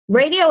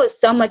Radio is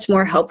so much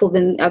more helpful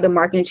than other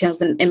marketing channels.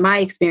 And in my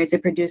experience,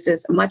 it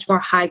produces a much more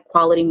high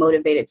quality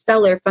motivated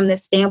seller from the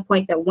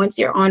standpoint that once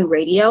you're on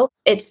radio,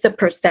 it's the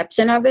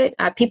perception of it.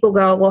 People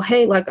go, well,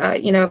 hey,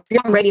 if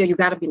you're on radio, you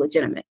got to be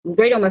legitimate.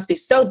 Radio must be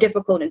so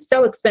difficult and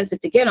so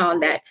expensive to get on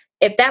that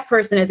if that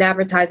person is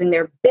advertising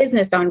their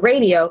business on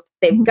radio,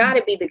 they've got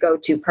to be the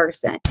go-to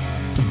person.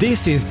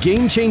 This is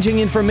game-changing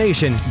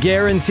information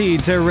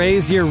guaranteed to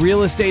raise your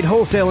real estate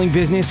wholesaling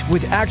business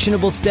with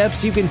actionable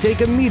steps you can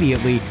take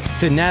immediately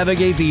to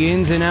navigate the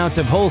ins and outs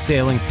of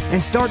wholesaling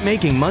and start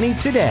making money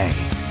today.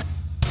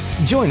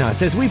 Join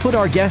us as we put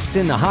our guests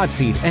in the hot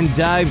seat and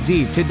dive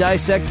deep to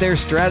dissect their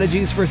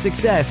strategies for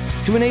success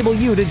to enable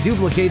you to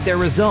duplicate their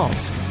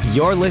results.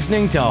 You're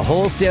listening to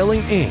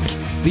Wholesaling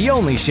Inc., the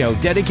only show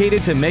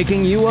dedicated to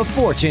making you a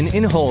fortune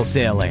in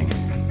wholesaling.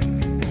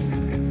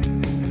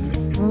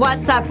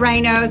 What's up,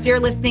 Rhinos? You're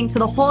listening to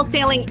the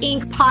Wholesaling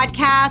Inc.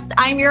 podcast.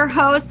 I'm your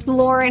host,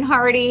 Lauren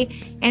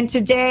Hardy, and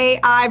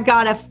today I've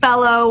got a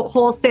fellow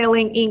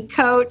Wholesaling Inc.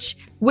 coach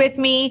with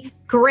me,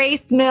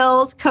 Grace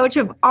Mills, coach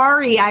of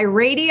REI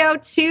Radio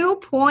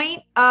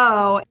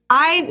 2.0.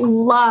 I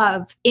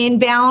love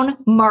inbound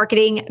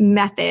marketing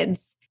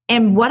methods.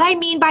 And what I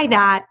mean by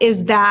that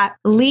is that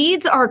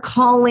leads are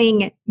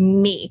calling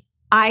me.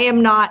 I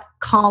am not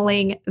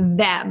calling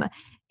them.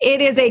 It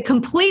is a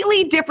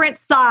completely different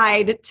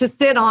side to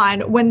sit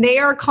on when they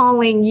are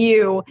calling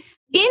you.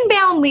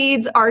 Inbound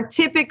leads are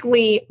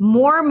typically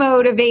more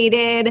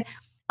motivated,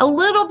 a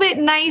little bit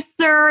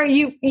nicer.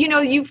 You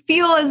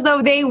feel as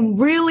though they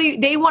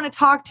want to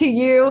talk to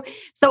you.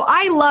 So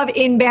I love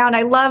inbound.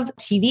 I love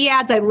TV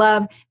ads. I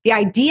love the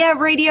idea of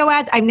radio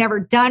ads. I've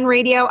never done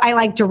radio. I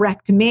like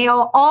direct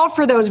mail, all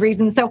for those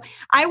reasons. So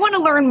I want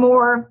to learn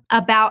more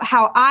about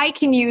how I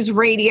can use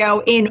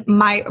radio in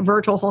my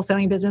virtual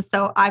wholesaling business.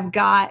 So I've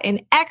got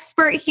an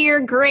expert here,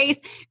 Grace.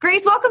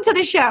 Grace, welcome to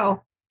the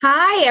show.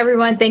 Hi,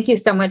 everyone. Thank you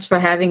so much for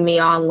having me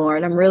on,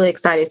 Lauren. I'm really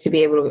excited to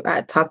be able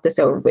to talk this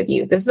over with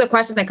you. This is a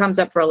question that comes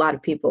up for a lot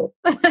of people.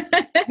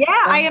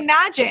 Yeah, I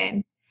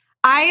imagine.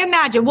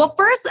 Well,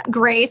 first,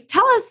 Grace,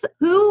 tell us,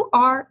 who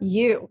are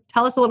you?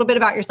 Tell us a little bit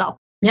about yourself.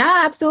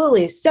 Yeah,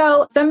 absolutely.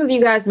 So some of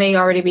you guys may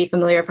already be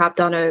familiar. I've hopped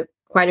on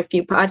quite a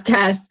few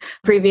podcasts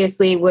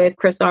previously with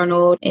Chris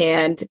Arnold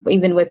and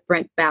even with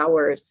Brent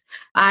Bowers.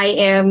 I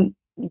am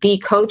the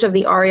coach of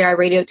the REI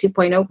Radio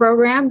 2.0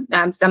 program.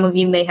 Some of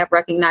you may have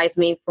recognized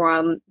me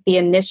from the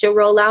initial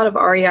rollout of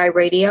REI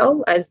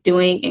Radio as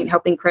doing and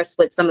helping Chris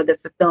with some of the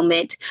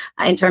fulfillment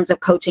in terms of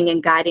coaching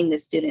and guiding the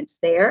students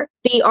there.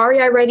 The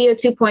REI Radio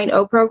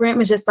 2.0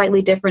 program is just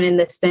slightly different in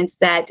the sense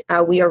that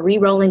we are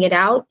re-rolling it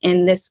out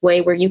in this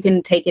way where you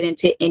can take it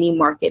into any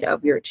market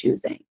of your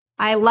choosing.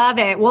 I love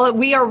it. Well,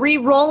 we are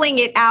re-rolling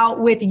it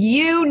out with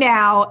you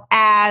now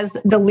as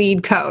the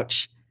lead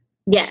coach.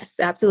 Yes,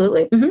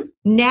 absolutely. Mm-hmm.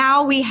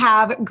 Now we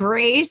have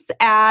Grace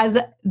as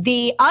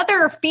the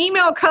other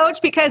female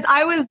coach because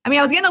I was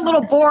getting a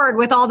little bored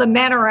with all the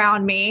men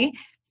around me.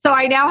 So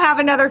I now have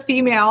another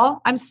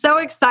female. I'm so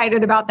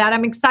excited about that.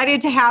 I'm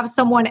excited to have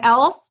someone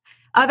else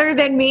other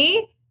than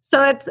me.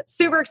 So it's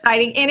super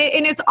exciting. And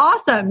it's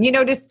awesome,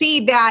 to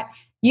see that,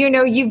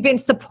 you've been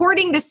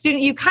supporting the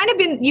student.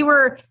 You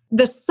were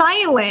the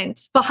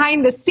silent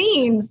behind the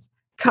scenes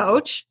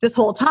coach this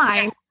whole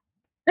time. Yes.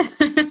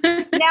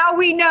 Now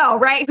we know,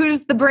 right?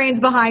 Who's the brains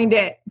behind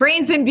it?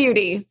 Brains and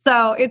beauty.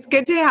 So it's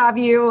good to have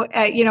you.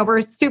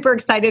 We're super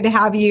excited to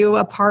have you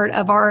a part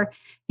of our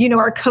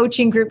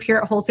coaching group here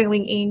at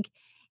Wholesaling Inc.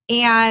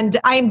 And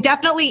I'm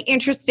definitely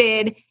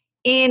interested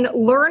in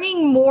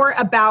learning more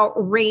about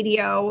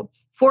radio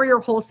for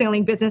your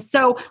wholesaling business.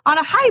 So on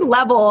a high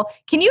level,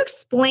 can you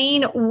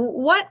explain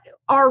what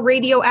are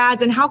radio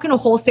ads and how can a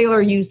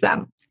wholesaler use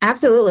them?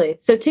 Absolutely.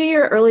 So to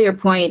your earlier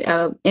point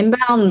of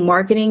inbound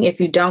marketing, if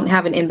you don't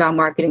have an inbound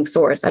marketing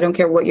source, I don't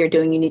care what you're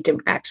doing, you need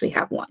to actually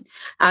have one.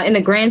 In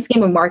the grand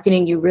scheme of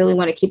marketing, you really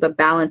want to keep a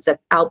balance of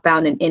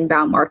outbound and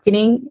inbound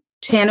marketing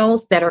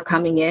channels that are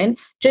coming in,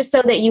 just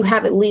so that you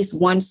have at least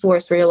one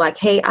source where you're like,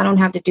 hey, I don't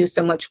have to do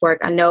so much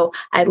work. I know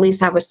I at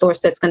least have a source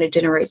that's going to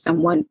generate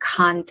someone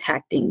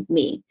contacting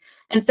me.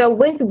 And so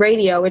with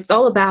radio, it's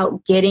all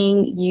about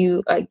getting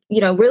you,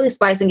 really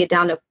spicing it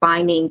down to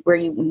finding where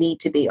you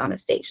need to be on a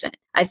station.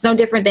 It's no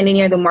different than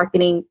any other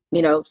marketing,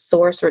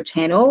 source or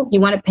channel. You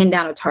want to pin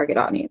down a target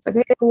audience.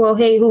 Okay, well,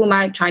 hey, who am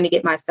I trying to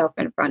get myself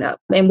in front of?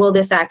 And will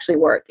this actually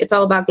work? It's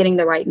all about getting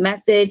the right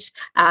message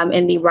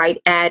and the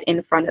right ad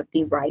in front of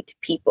the right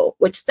people,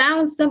 which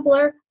sounds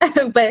simpler,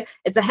 but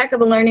it's a heck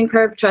of a learning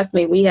curve. Trust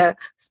me, we have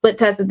split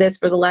tested this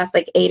for the last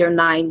 8 or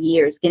 9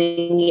 years,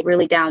 getting it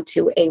really down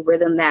to a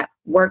rhythm that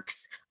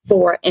works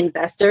for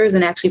investors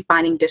and actually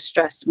finding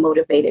distressed,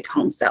 motivated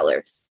home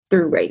sellers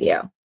through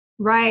radio.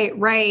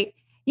 Right.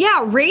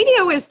 Yeah,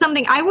 radio is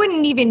something I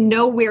wouldn't even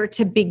know where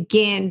to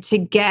begin to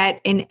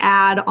get an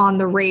ad on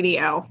the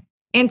radio.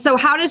 And so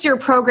how does your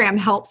program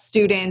help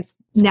students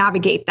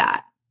navigate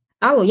that?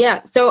 Oh,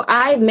 yeah. So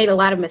I've made a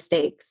lot of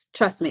mistakes,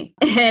 trust me.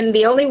 And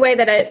the only way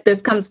that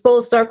this comes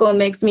full circle and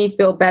makes me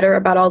feel better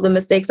about all the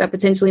mistakes I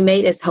potentially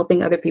made is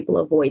helping other people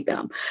avoid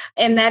them.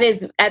 And that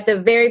is at the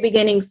very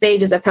beginning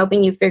stages of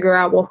helping you figure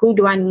out, well, who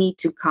do I need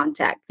to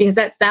contact? Because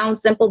that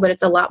sounds simple, but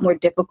it's a lot more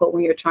difficult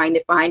when you're trying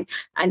to find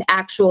an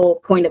actual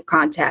point of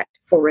contact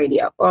for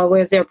radio. Or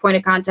is there a point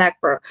of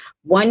contact for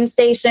one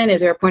station?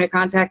 Is there a point of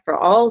contact for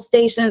all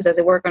stations? Does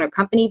it work on a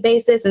company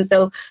basis? And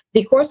so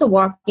the course will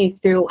walk you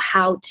through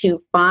how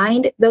to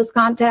find those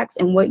contacts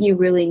and what you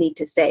really need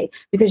to say,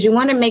 because you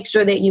want to make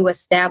sure that you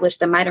establish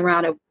the right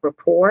amount of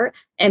rapport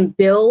and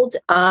build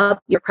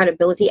up your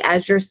credibility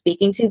as you're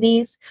speaking to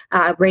these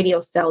radio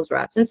sales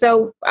reps. And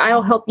so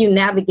I'll help you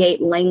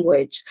navigate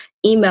language,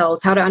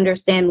 emails, how to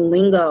understand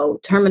lingo,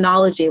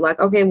 terminology. Like,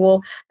 okay,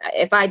 well,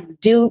 if I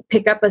do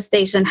pick up a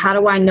station, how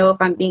do I know if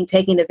I'm being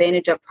taken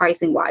advantage of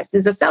pricing wise?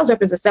 Because a sales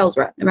rep is a sales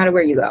rep, no matter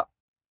where you go.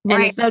 And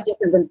Right. it's no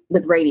different than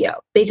with radio.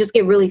 They just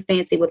get really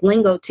fancy with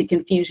lingo to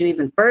confuse you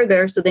even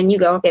further. So then you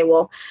go, okay,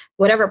 well,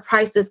 whatever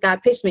price this guy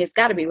pitched me, it's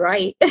got to be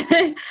right.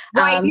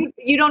 Right.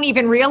 You don't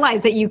even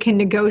realize that you can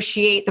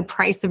negotiate the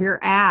price of your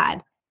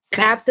ad.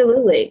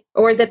 Absolutely.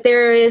 Or that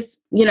there is,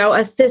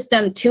 a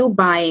system to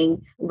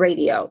buying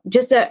radio,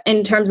 just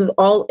in terms of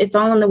it's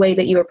all in the way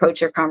that you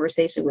approach your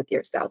conversation with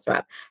your sales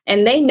rep.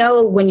 And they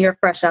know when you're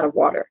fresh out of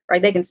water,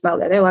 right? They can smell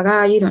that. They're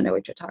like, you don't know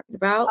what you're talking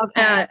about.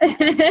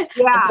 Okay.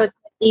 Yeah. So it's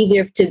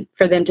easier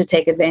for them to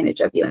take advantage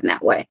of you in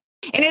that way.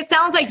 And it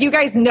sounds like you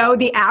guys know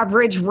the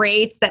average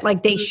rates that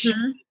like they should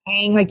be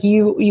paying, like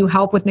you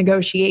help with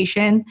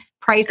negotiation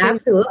prices.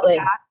 Absolutely.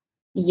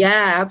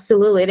 Yeah,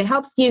 absolutely. It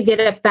helps you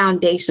get a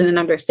foundation and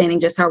understanding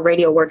just how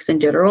radio works in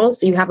general.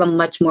 So you have a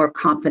much more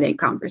confident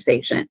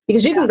conversation,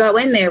 because you can go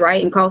in there,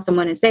 right, and call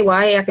someone and say, well,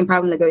 I can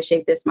probably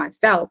negotiate this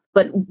myself.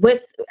 But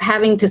with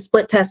having to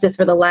split test this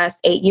for the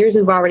last 8 years,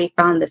 we've already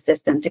found the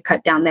system to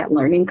cut down that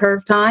learning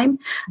curve time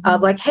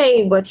of like,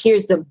 hey, but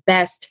here's the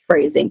best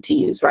phrasing to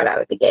use right out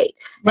of the gate.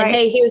 And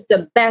hey, here's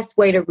the best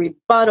way to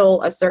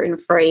rebuttal a certain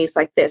phrase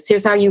like this.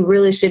 Here's how you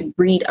really should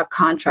read a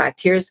contract.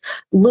 Here's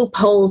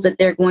loopholes that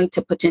they're going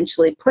to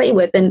potentially play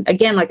with. And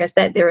again, like I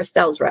said, they're a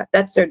sales rep.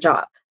 That's their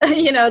job.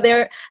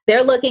 They're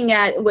looking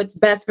at what's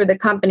best for the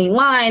company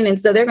line. And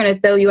so they're going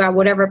to throw you out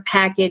whatever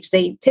package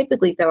they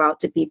typically throw out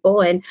to people.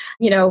 And,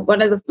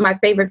 one of my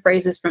favorite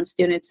phrases from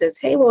students is,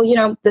 hey, well,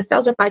 the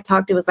sales rep I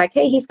talked to was like,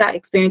 hey, he's got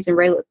experience in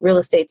real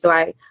estate. So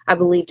I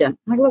believed him.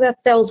 I'm like, well,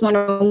 that sales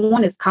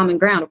 101 is common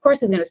ground. Of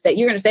course, you're going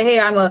to say, hey,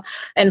 I'm an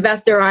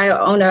investor. I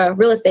own a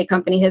real estate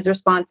company. His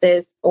response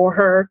is, or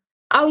her,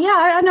 oh,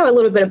 yeah, I know a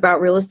little bit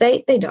about real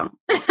estate. They don't.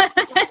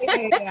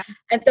 Yeah.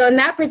 And so in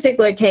that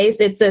particular case,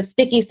 it's a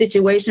sticky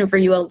situation for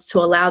you to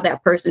allow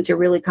that person to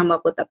really come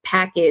up with a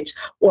package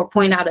or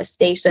point out a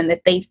station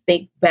that they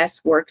think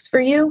best works for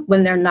you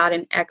when they're not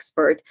an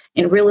expert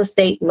in real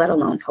estate, let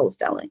alone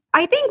wholesaling.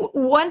 I think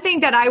one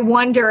thing that I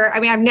wonder,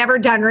 I've never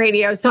done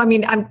radio. So,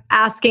 I'm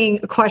asking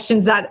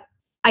questions that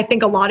I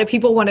think a lot of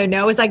people want to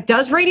know is like,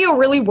 does radio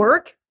really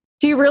work?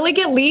 Do you really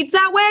get leads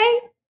that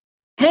way?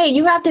 Hey,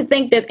 you have to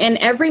think that in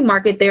every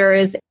market, there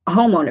is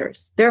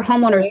homeowners. There are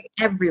homeowners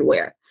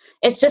everywhere.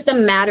 It's just a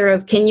matter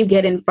of, can you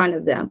get in front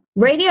of them?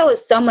 Radio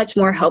is so much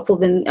more helpful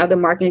than other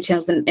marketing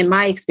channels. And in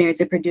my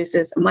experience, it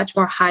produces a much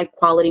more high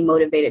quality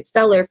motivated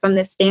seller from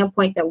the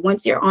standpoint that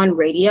once you're on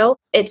radio,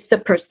 it's the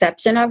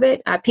perception of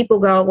it. People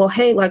go, well,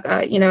 hey,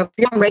 if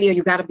you're on radio,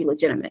 you got to be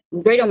legitimate.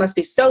 Radio must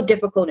be so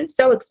difficult and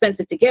so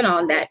expensive to get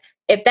on that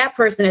if that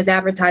person is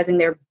advertising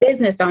their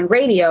business on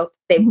radio,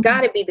 they've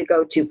got to be the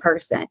go-to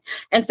person.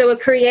 And so it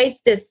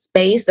creates this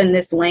space and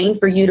this lane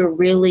for you to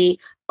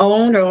really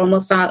own or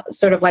almost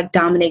sort of like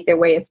dominate their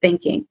way of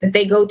thinking. That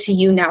they go to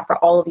you now for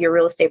all of your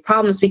real estate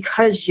problems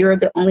because you're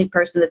the only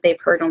person that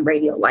they've heard on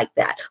radio like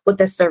that, with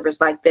a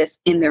service like this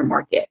in their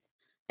market.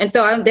 And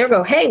so they'll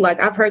go, hey,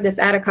 I've heard this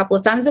ad a couple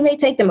of times. It may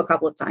take them a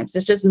couple of times.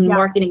 It's just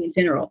marketing in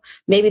general.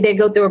 Maybe they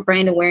go through a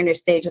brand awareness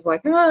stage of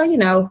like,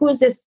 who is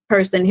this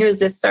person? Here's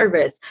this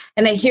service.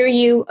 And they hear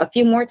you a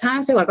few more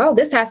times. They're like, oh,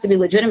 this has to be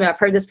legitimate. I've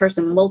heard this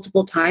person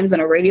multiple times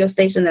on a radio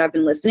station that I've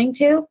been listening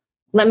to.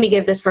 Let me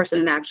give this person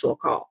an actual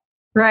call.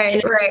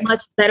 Right.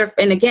 Much better.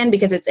 And again,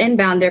 because it's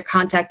inbound, they're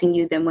contacting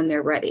you then when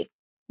they're ready.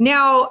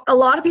 Now, a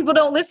lot of people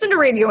don't listen to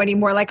radio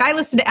anymore. Like I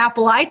listen to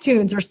Apple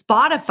iTunes or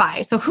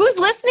Spotify. So who's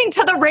listening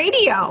to the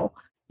radio?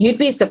 You'd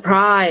be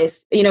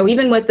surprised,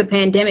 even with the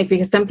pandemic,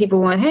 because some people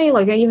went, hey,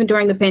 even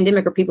during the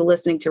pandemic, are people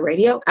listening to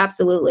radio?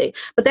 Absolutely.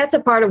 But that's a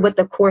part of what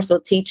the course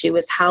will teach you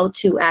is how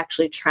to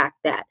actually track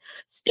that.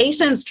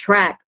 Stations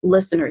track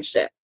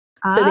listenership.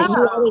 So that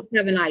you always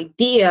have an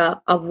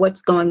idea of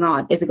what's going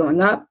on. Is it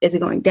going up? Is it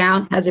going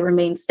down? Has it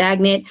remained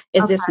stagnant?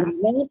 Is this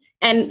normal?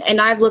 And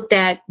I've looked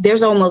at,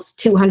 there's almost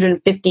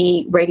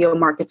 250 radio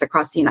markets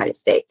across the United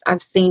States.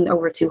 I've seen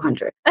over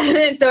 200.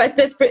 So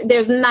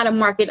there's not a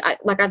market,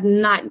 I've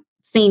not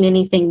seen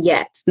anything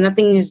yet.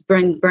 Nothing has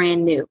been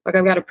brand new.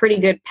 I've got a pretty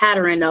good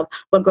pattern of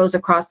what goes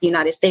across the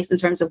United States in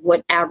terms of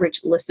what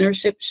average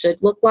listenership should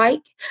look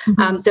like.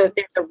 So if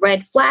there's a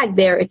red flag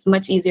there, it's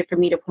much easier for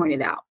me to point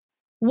it out.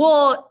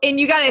 Well, and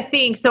you got to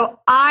think, so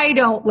I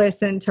don't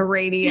listen to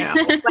radio,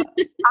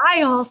 but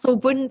I also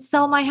wouldn't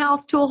sell my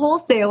house to a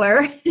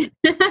wholesaler.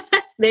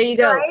 There you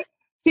go. Right?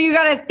 So you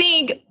got to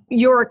think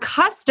your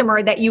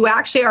customer that you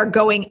actually are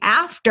going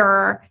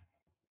after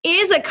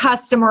is a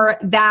customer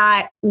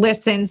that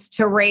listens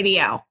to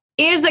radio,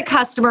 is a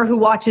customer who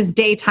watches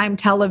daytime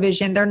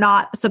television. They're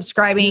not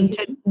subscribing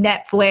to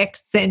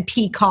Netflix and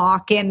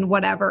Peacock and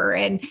whatever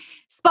and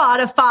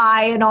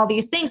Spotify and all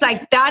these things.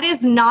 Like that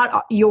is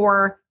not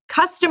your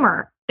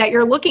customer that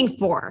you're looking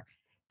for.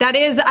 That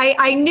is,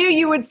 I knew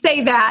you would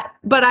say that,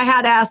 but I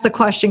had to ask the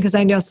question because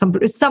I know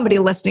somebody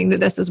listening to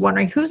this is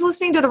wondering who's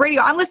listening to the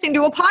radio. I'm listening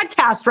to a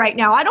podcast right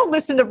now. I don't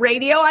listen to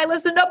radio. I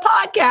listen to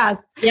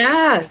podcasts.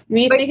 Yeah.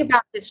 When you think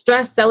about the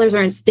stressed sellers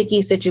are in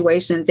sticky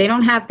situations. They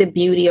don't have the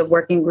beauty of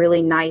working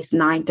really nice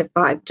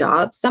 9-to-5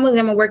 jobs. Some of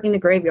them are working the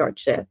graveyard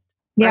shift.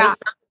 Right? Yeah.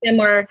 Some of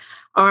them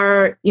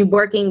are you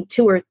working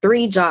 2 or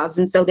 3 jobs.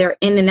 And so they're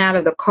in and out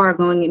of the car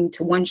going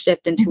into one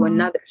shift into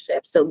another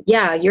shift. So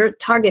yeah, your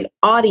target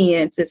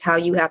audience is how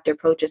you have to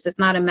approach this. It's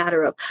not a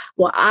matter of,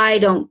 well, I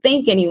don't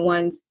think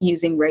anyone's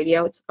using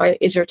radio.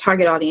 Is your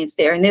target audience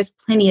there? And there's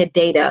plenty of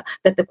data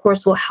that the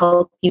course will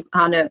help you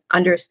kind of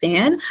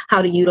understand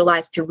how to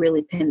utilize to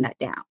really pin that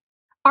down.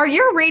 Are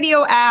your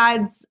radio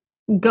ads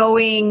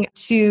going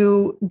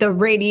to the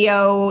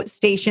radio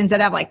stations that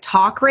have like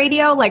talk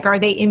radio? Like, are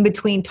they in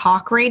between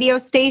talk radio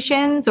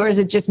stations or is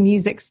it just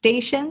music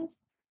stations?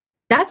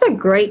 That's a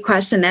great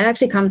question. That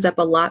actually comes up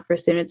a lot for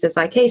students. It's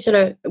like, hey,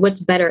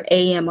 what's better,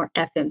 AM or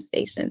FM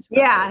stations?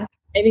 Yeah.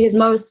 Because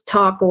most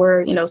talk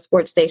or,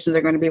 sports stations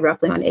are going to be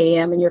roughly on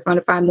AM and you're going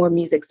to find more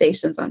music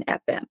stations on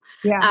FM.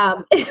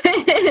 Yeah.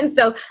 And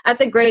so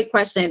that's a great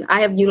question. I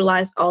have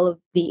utilized all of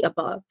the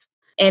above.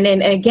 And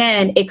then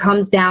again, it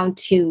comes down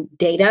to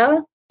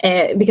data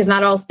because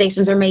not all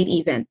stations are made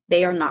even.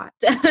 They are not.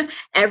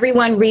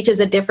 Everyone reaches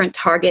a different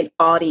target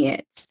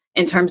audience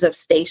in terms of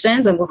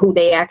stations and who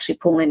they actually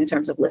pull in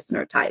terms of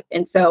listener type.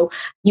 And so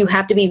you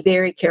have to be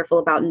very careful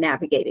about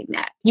navigating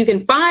that. You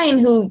can find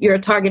who your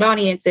target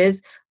audience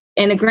is.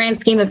 In the grand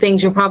scheme of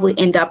things, you'll probably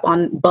end up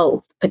on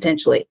both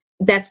potentially.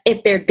 That's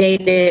if their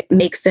data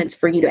makes sense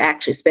for you to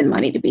actually spend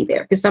money to be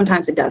there, because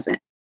sometimes it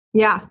doesn't.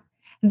 Yeah.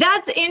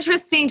 That's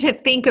interesting to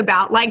think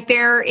about. Like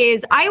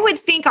I would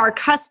think our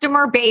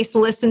customer base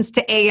listens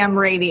to AM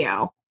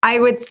radio. I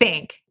would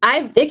think.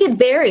 It could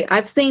vary.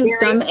 I've seen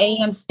some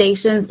AM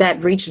stations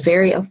that reach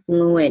very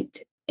affluent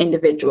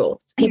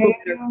individuals, people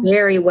that are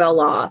very well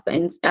off.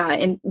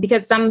 And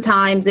because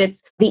sometimes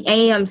it's the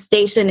AM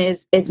station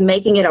is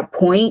making it a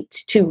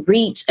point to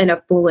reach an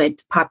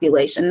affluent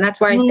population. And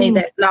that's why I say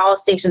that not all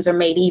stations are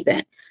made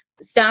even.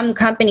 Some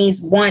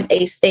companies want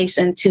a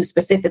station to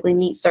specifically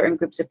meet certain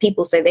groups of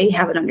people, so they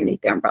have it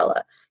underneath their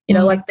umbrella.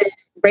 Like the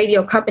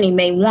radio company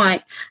may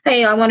want,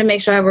 hey, I want to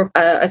make sure I have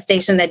a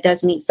station that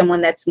does meet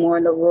someone that's more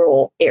in the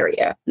rural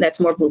area, that's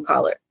more blue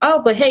collar.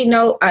 Oh, but hey,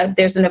 no,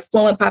 there's an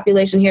affluent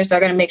population here, so I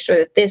got to make sure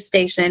that this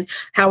station,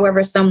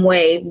 however, some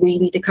way, we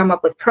need to come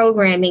up with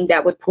programming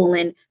that would pull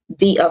in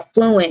the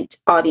affluent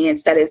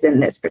audience that is in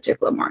this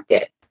particular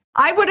market.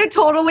 I would have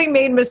totally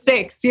made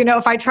mistakes,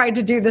 if I tried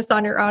to do this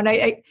on your own.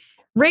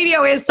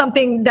 Radio is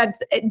something that's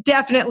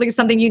definitely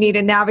something you need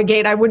to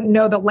navigate. I wouldn't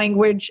know the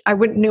language. I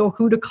wouldn't know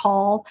who to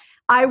call.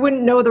 I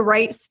wouldn't know the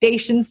right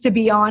stations to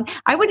be on.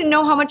 I wouldn't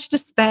know how much to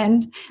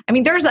spend. I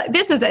mean,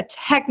 this is a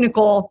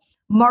technical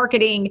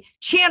marketing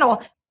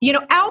channel.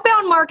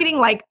 Outbound marketing,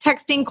 like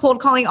texting, cold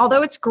calling,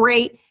 although it's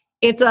great,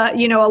 it's a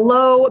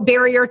low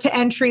barrier to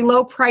entry,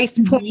 low price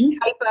point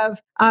type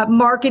of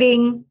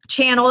marketing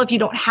channel. If you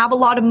don't have a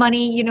lot of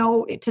money,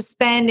 to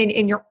spend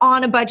and you're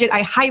on a budget,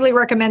 I highly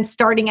recommend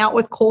starting out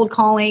with cold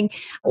calling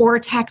or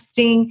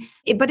texting.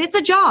 But it's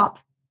a job.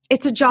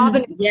 It's a job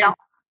in itself.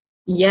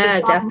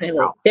 Yeah,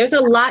 definitely. There's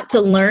a lot to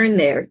learn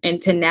there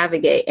and to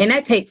navigate, and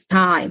that takes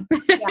time.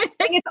 And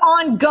it's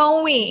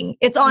ongoing.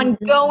 It's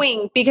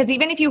ongoing because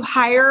even if you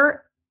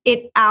hire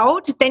it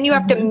out, then you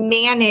have to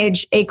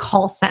manage a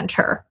call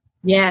center.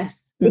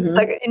 Yes.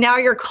 Like, now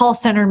you're a call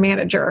center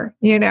manager,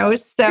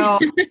 so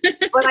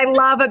what I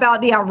love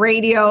about the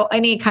radio,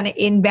 any kind of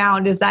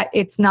inbound, is that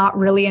it's not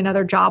really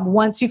another job.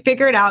 Once you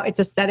figure it out, it's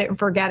a set it and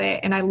forget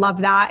it. And I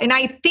love that. And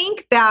I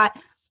think that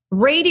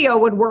radio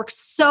would work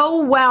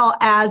so well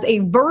as a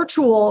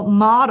virtual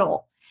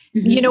model.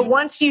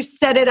 Once you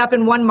set it up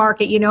in one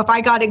market, if I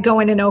got it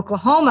going in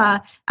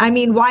Oklahoma, I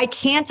mean, why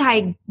can't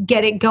I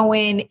get it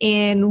going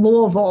in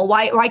Louisville?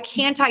 Why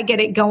can't I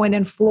get it going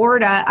in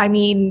Florida? I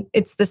mean,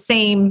 it's the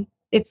same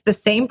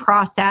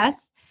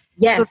process.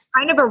 Yes. So it's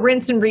kind of a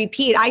rinse and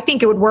repeat. I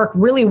think it would work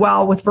really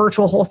well with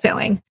virtual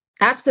wholesaling.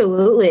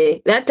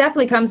 Absolutely. That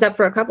definitely comes up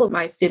for a couple of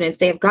my students.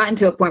 They have gotten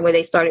to a point where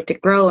they started to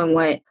grow and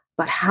went,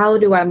 but how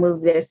do I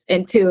move this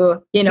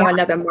into,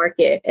 another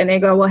market? And they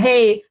go, well,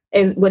 hey,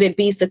 would it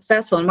be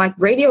successful? And like,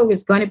 radio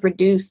is going to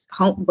produce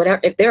whatever,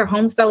 if there are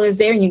home sellers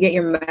there and you get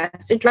your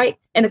message right,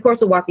 and the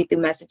course will walk you through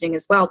messaging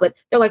as well. But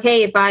they're like,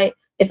 hey,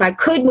 if I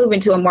could move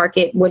into a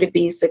market, would it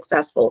be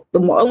successful? The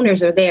more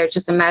owners are there. It's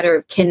just a matter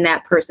of, can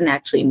that person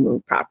actually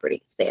move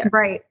properties there?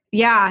 Right.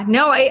 Yeah,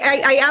 no,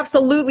 I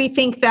absolutely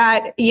think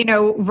that,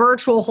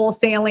 virtual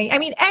wholesaling,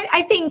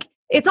 I think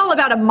it's all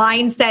about a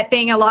mindset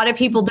thing. A lot of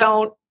people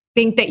don't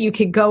think that you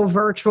could go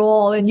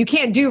virtual and you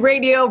can't do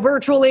radio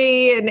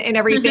virtually and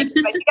everything,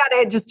 but you got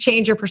to just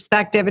change your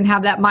perspective and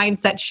have that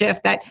mindset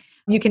shift that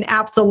you can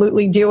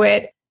absolutely do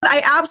it.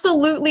 I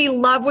absolutely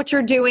love what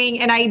you're doing.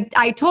 And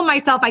I told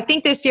myself, I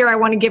think this year I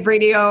want to give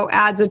radio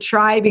ads a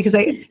try because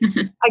I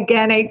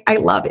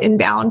love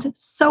inbound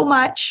so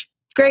much.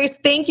 Grace,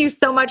 thank you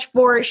so much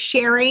for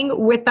sharing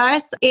with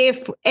us.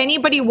 If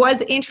anybody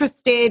was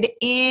interested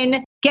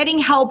in getting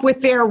help with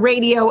their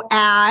radio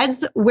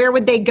ads, where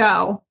would they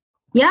go?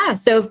 Yeah.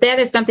 So if that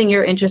is something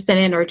you're interested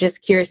in or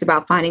just curious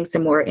about finding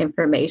some more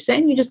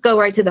information, you just go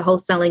right to the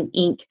Wholesaling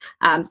Inc.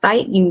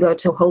 Site. You can go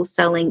to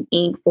Wholesaling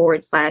Inc.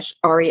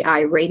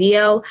 /REI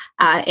radio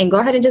and go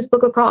ahead and just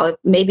book a call. If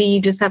maybe you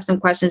just have some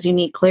questions you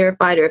need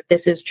clarified, or if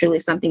this is truly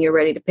something you're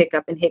ready to pick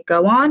up and hit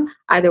go on,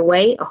 either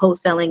way,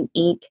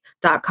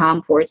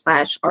 wholesalinginc.com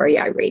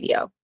 /REI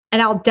radio.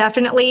 And I'll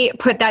definitely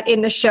put that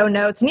in the show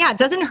notes. And yeah, it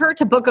doesn't hurt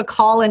to book a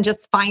call and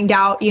just find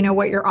out,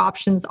 what your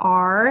options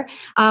are.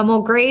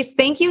 Well, Grace,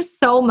 thank you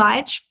so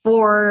much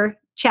for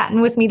chatting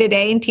with me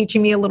today and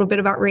teaching me a little bit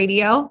about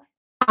radio.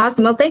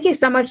 Awesome. Well, thank you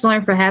so much,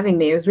 Lauren, for having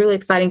me. It was really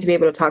exciting to be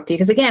able to talk to you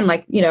because, again,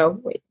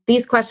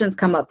 these questions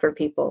come up for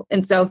people.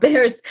 And so if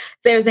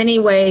there's any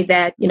way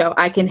that,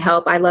 I can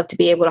help, I love to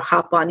be able to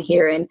hop on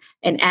here and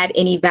add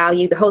any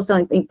value. The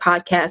Wholesaling Inc.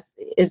 podcast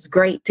is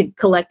great to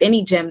collect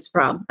any gems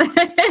from.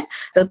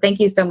 So thank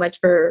you so much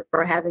for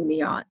having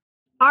me on.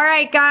 All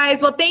right,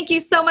 guys. Well, thank you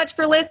so much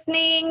for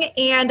listening,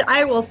 and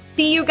I will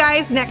see you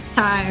guys next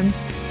time.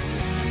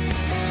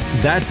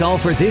 That's all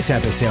for this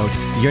episode.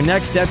 Your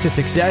next step to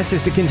success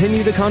is to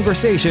continue the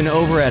conversation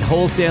over at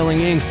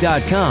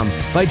wholesalinginc.com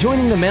by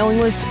joining the mailing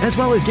list, as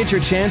well as get your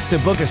chance to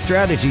book a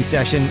strategy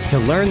session to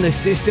learn the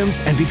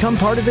systems and become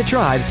part of the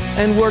tribe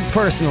and work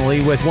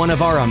personally with one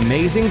of our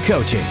amazing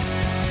coaches.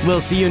 We'll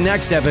see you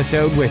next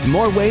episode with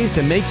more ways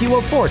to make you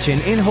a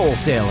fortune in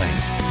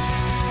wholesaling.